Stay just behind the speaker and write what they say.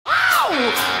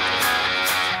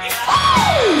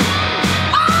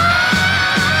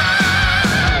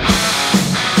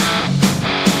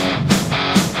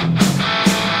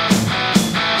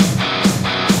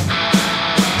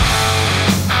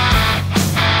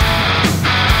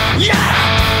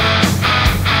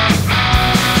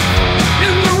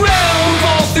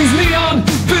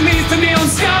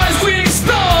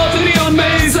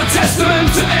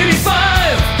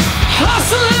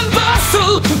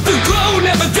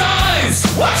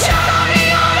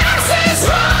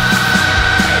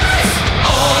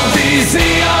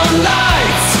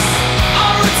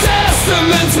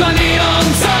sentiments, my neon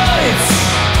tights.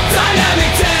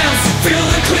 Dynamic dance, feel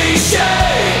the cliche.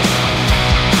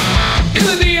 In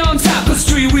the neon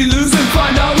tapestry we lose and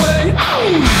find our way.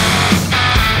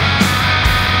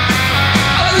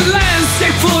 A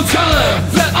landscape full of color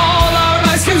that all our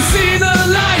eyes can see. The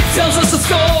light tells us a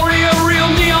story, a real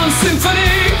neon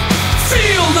symphony.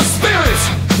 Feel the spirit,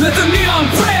 let the neon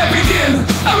prayer begin.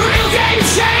 A real game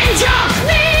changer,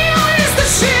 neon is the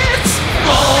shit.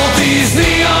 All these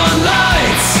neon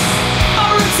lights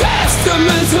are a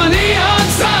testament to neon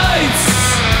sights.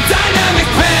 Dynamic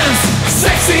pants,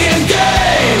 sexy and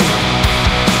gay.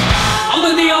 On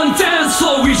the neon dance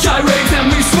floor we gyrate and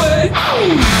we sway.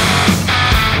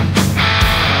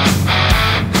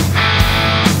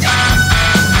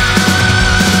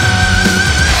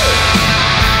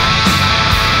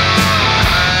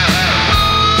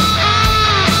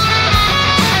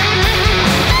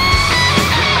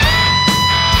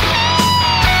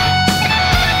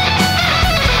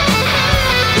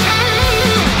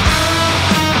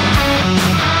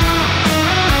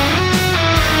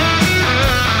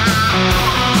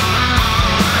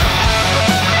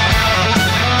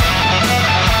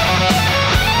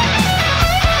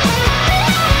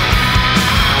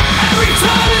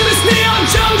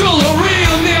 Jungle, a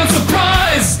real neon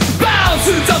surprise. Bow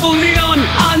to double neon,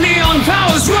 our neon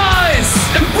powers rise.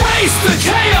 Embrace the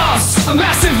chaos, a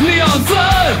massive neon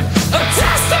flood. A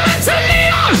testament to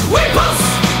neon, we pulse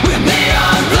with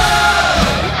neon blood.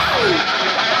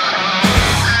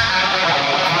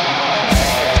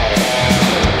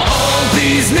 All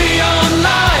these neon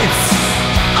lights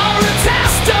are a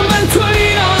testament to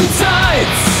neon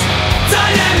tights.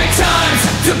 Dynamic times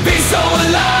to be so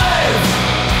alive.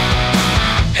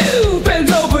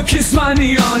 Bend over, kiss my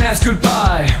neon, ask goodbye.